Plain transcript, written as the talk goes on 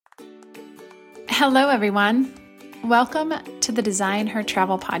Hello, everyone. Welcome to the Design Her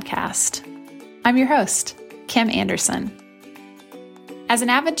Travel podcast. I'm your host, Kim Anderson. As an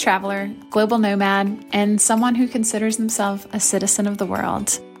avid traveler, global nomad, and someone who considers themselves a citizen of the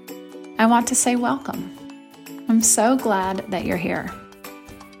world, I want to say welcome. I'm so glad that you're here.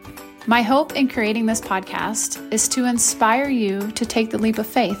 My hope in creating this podcast is to inspire you to take the leap of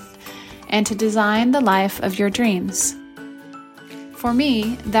faith and to design the life of your dreams. For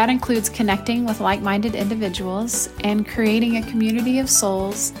me, that includes connecting with like-minded individuals and creating a community of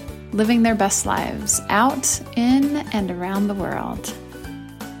souls living their best lives out, in, and around the world.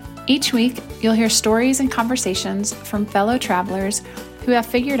 Each week, you'll hear stories and conversations from fellow travelers who have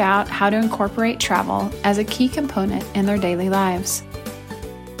figured out how to incorporate travel as a key component in their daily lives.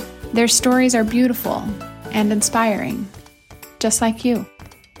 Their stories are beautiful and inspiring, just like you.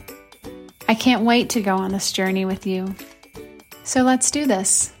 I can't wait to go on this journey with you. So let's do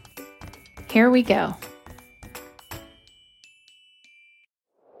this. Here we go.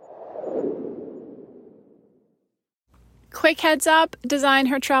 Quick heads up, Design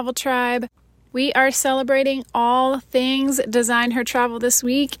Her Travel Tribe. We are celebrating all things Design Her Travel this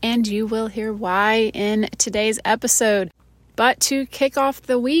week, and you will hear why in today's episode. But to kick off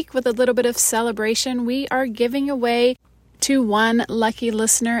the week with a little bit of celebration, we are giving away to one lucky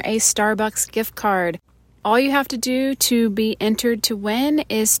listener a Starbucks gift card. All you have to do to be entered to win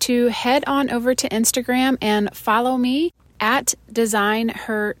is to head on over to Instagram and follow me at Design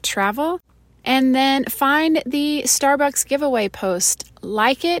Her Travel, and then find the Starbucks giveaway post,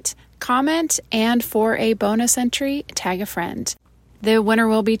 like it, comment, and for a bonus entry, tag a friend. The winner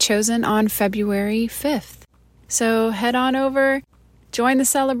will be chosen on February 5th. So head on over, join the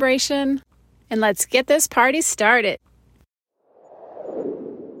celebration, and let's get this party started.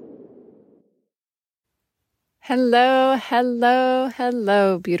 Hello,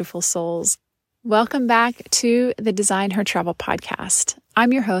 beautiful souls. Welcome back to the Design Her Travel podcast.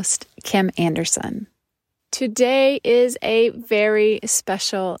 I'm your host, Kim Anderson. Today is a very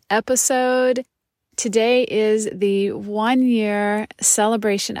special episode. Today is the 1-year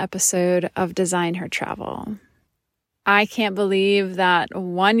celebration episode of Design Her Travel. I can't believe that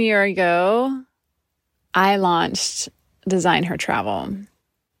 1 year ago, I launched Design Her Travel.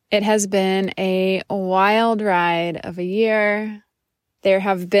 It has been a wild ride of a year. There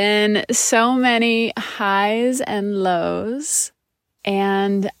have been so many highs and lows,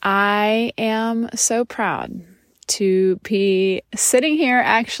 and I am so proud to be sitting here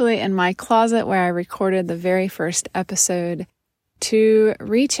actually in my closet where I recorded the very first episode to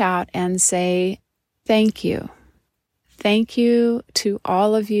reach out and say thank you. Thank you to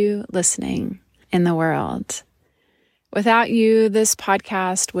all of you listening in the world. Without you, this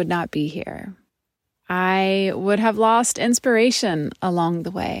podcast would not be here. I would have lost inspiration along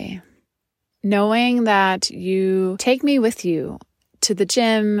the way. Knowing that you take me with you to the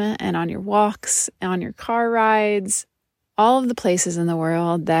gym and on your walks, on your car rides, all of the places in the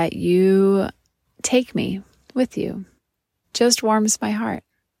world that you take me with you, just warms my heart.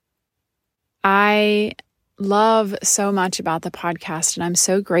 I love so much about the podcast, and I'm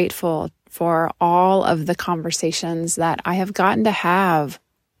so grateful for all of the conversations that I have gotten to have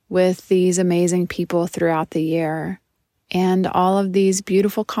with these amazing people throughout the year, and all of these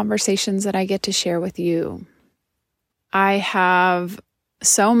beautiful conversations that I get to share with you. I have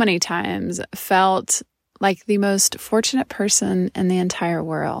so many times felt like the most fortunate person in the entire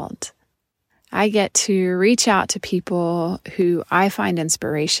world. I get to reach out to people who I find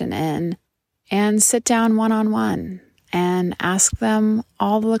inspiration in and sit down one-on-one and ask them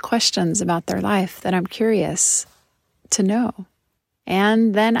all the questions about their life that I'm curious to know.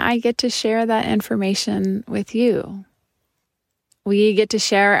 And then I get to share that information with you. We get to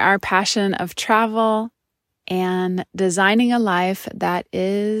share our passion of travel and designing a life that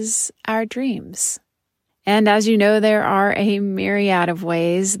is our dreams. And as you know, there are a myriad of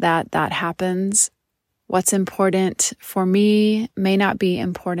ways that happens. What's important for me may not be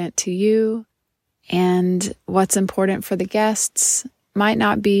important to you. And what's important for the guests might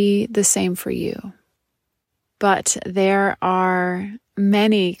not be the same for you. But there are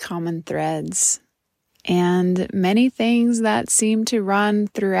many common threads and many things that seem to run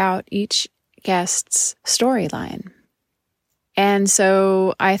throughout each guest's storyline. And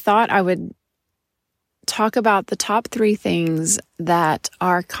so I thought I would talk about the top 3 things that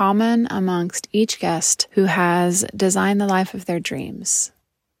are common amongst each guest who has designed the life of their dreams.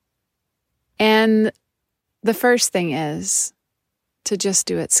 And the first thing is to just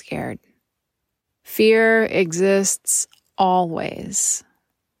do it scared. Fear exists always.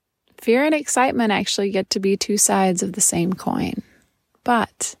 Fear and excitement actually get to be two sides of the same coin.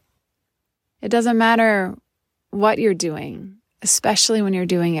 But It doesn't matter what you're doing, especially when you're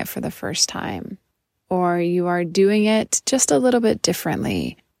doing it for the first time, or you are doing it just a little bit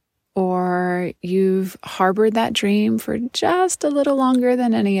differently, or you've harbored that dream for just a little longer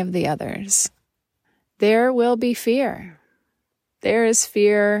than any of the others. There will be fear. There is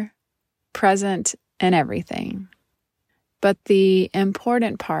fear present in everything. But the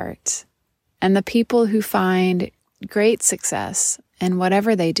important part, and the people who find great success in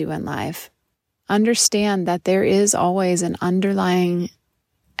whatever they do in life, understand that there is always an underlying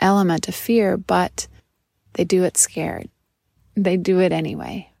element of fear, but they do it scared. They do it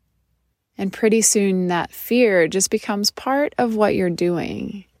anyway. And pretty soon that fear just becomes part of what you're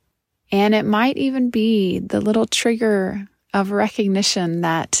doing. And it might even be the little trigger of recognition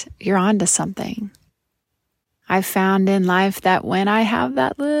that you're onto something. I've found in life that when I have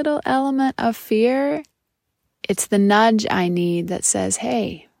that little element of fear, it's the nudge I need that says,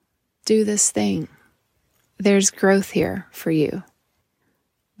 hey, do this thing. There's growth here for you.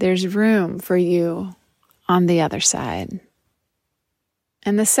 There's room for you on the other side.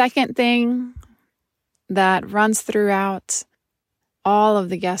 And the second thing that runs throughout all of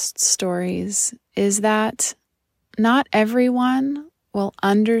the guest stories is that not everyone will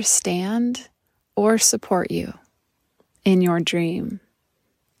understand or support you in your dream.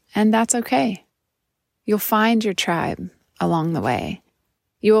 And that's okay. You'll find your tribe along the way.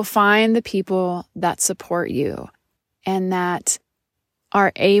 You will find the people that support you and that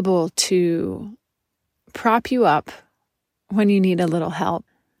are able to prop you up when you need a little help.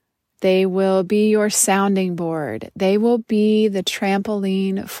 They will be your sounding board. They will be the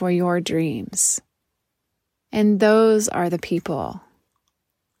trampoline for your dreams. And those are the people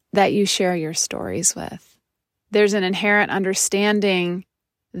that you share your stories with. There's an inherent understanding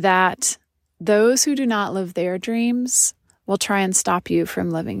that those who do not live their dreams will try and stop you from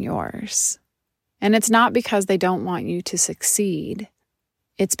living yours. And it's not because they don't want you to succeed.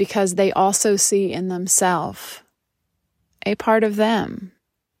 It's because they also see in themselves a part of them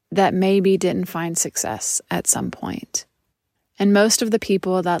that maybe didn't find success at some point. And most of the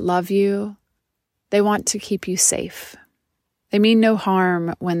people that love you, they want to keep you safe. They mean no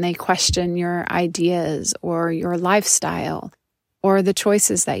harm when they question your ideas or your lifestyle or the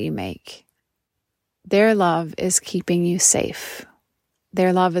choices that you make. Their love is keeping you safe.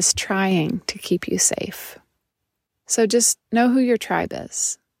 Their love is trying to keep you safe. So just know who your tribe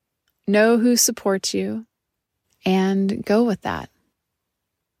is. Know who supports you and go with that.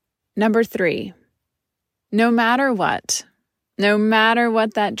 Number 3, no matter what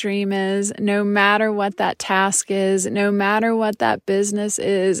that dream is, no matter what that task is, no matter what that business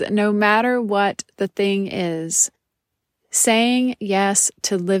is, no matter what the thing is, saying yes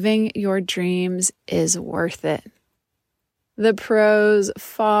to living your dreams is worth it. The pros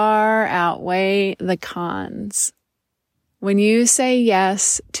far outweigh the cons. When you say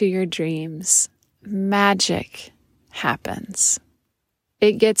yes to your dreams, magic happens.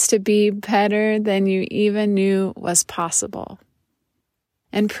 It gets to be better than you even knew was possible.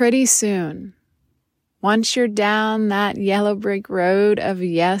 And pretty soon, once you're down that yellow brick road of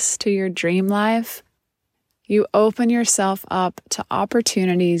yes to your dream life, you open yourself up to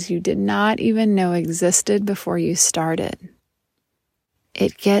opportunities you did not even know existed before you started.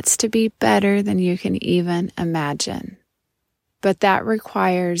 It gets to be better than you can even imagine. But that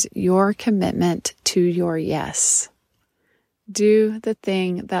requires your commitment to your yes. Do the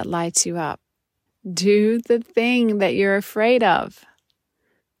thing that lights you up. Do the thing that you're afraid of.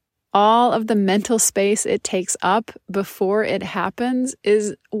 All of the mental space it takes up before it happens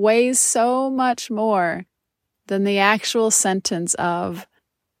weighs so much more than the actual sentence of,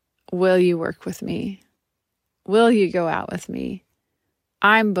 will you work with me? Will you go out with me?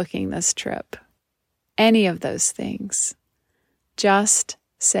 I'm booking this trip. Any of those things. Just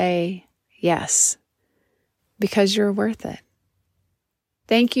say yes, because you're worth it.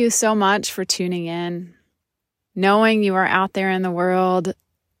 Thank you so much for tuning in. Knowing you are out there in the world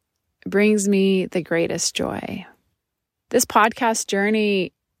brings me the greatest joy. This podcast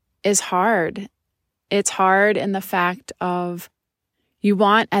journey is hard. It's hard in the fact of you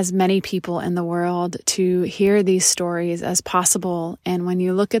want as many people in the world to hear these stories as possible. And when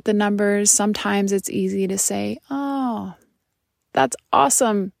you look at the numbers, sometimes it's easy to say, oh, that's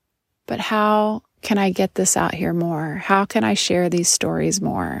awesome. But how can I get this out here more? How can I share these stories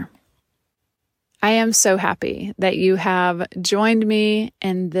more? I am so happy that you have joined me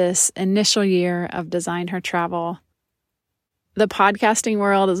in this initial year of Design Her Travel. The podcasting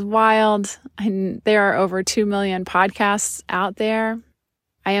world is wild, and there are over 2 million podcasts out there.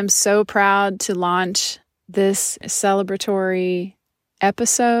 I am so proud to launch this celebratory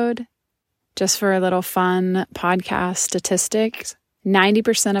episode Just for a little fun podcast statistics,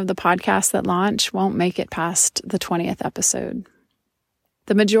 90% of the podcasts that launch won't make it past the 20th episode.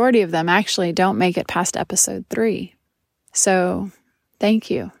 The majority of them actually don't make it past episode 3. So thank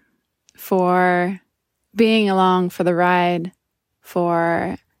you for being along for the ride,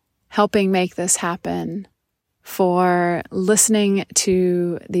 for helping make this happen, for listening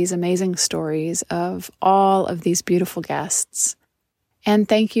to these amazing stories of all of these beautiful guests. And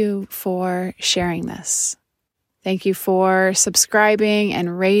thank you for sharing this. Thank you for subscribing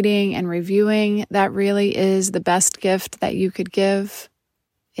and rating and reviewing. That really is the best gift that you could give.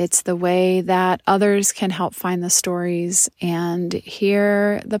 It's the way that others can help find the stories and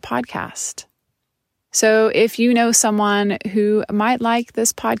hear the podcast. So if you know someone who might like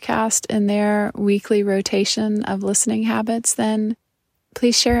this podcast in their weekly rotation of listening habits, then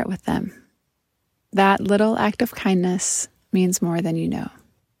please share it with them. That little act of kindness means more than you know.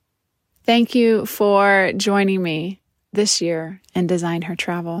 Thank you for joining me this year in Design Her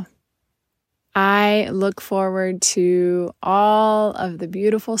Travel. I look forward to all of the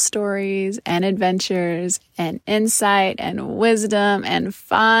beautiful stories and adventures and insight and wisdom and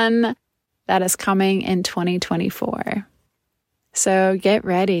fun that is coming in 2024. So get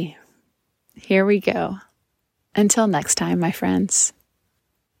ready. Here we go. Until next time, my friends.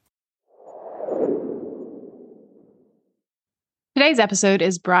 Today's episode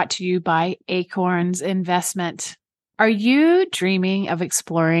is brought to you by Acorns Investment. Are you dreaming of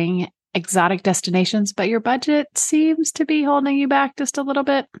exploring exotic destinations, but your budget seems to be holding you back just a little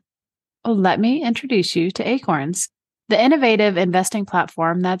bit? Well, let me introduce you to Acorns, the innovative investing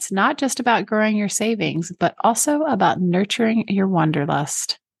platform that's not just about growing your savings, but also about nurturing your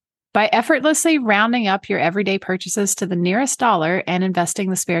wanderlust. By effortlessly rounding up your everyday purchases to the nearest dollar and investing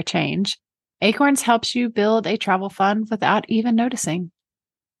the spare change, Acorns helps you build a travel fund without even noticing.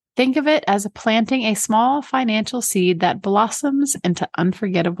 Think of it as planting a small financial seed that blossoms into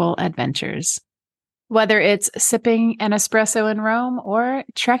unforgettable adventures. Whether it's sipping an espresso in Rome or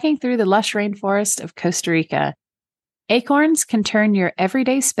trekking through the lush rainforest of Costa Rica, Acorns can turn your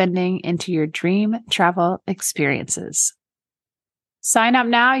everyday spending into your dream travel experiences. Sign up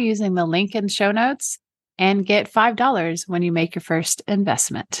now using the link in show notes and get $5 when you make your first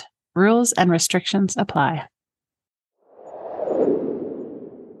investment. Rules and restrictions apply.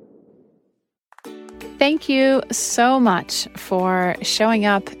 Thank you so much for showing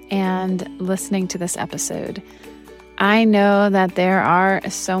up and listening to this episode. I know that there are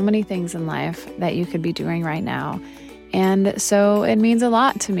so many things in life that you could be doing right now. And so it means a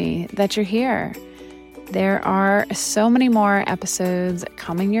lot to me that you're here. There are so many more episodes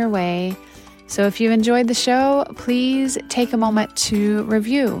coming your way. So if you enjoyed the show, please take a moment to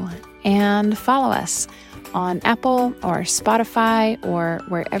review and follow us on Apple or Spotify or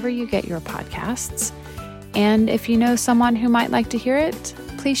wherever you get your podcasts. And if you know someone who might like to hear it,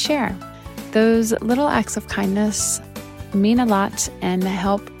 please share. Those little acts of kindness mean a lot and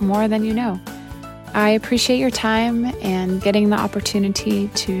help more than you know. I appreciate your time and getting the opportunity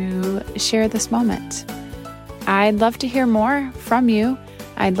to share this moment. I'd love to hear more from you.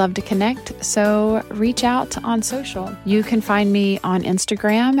 I'd love to connect, so reach out on social. You can find me on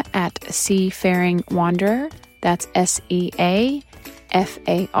Instagram at Seafaring Wanderer. That's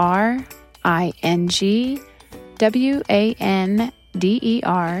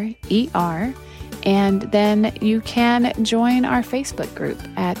SeafaringWanderer. And then you can join our Facebook group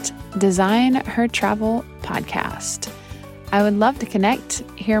at Design Her Travel Podcast. I would love to connect,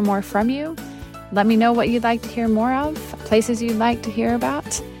 hear more from you. Let me know what you'd like to hear more of, places you'd like to hear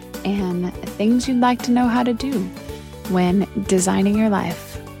about, and things you'd like to know how to do when designing your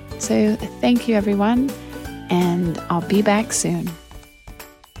life. So thank you, everyone, and I'll be back soon.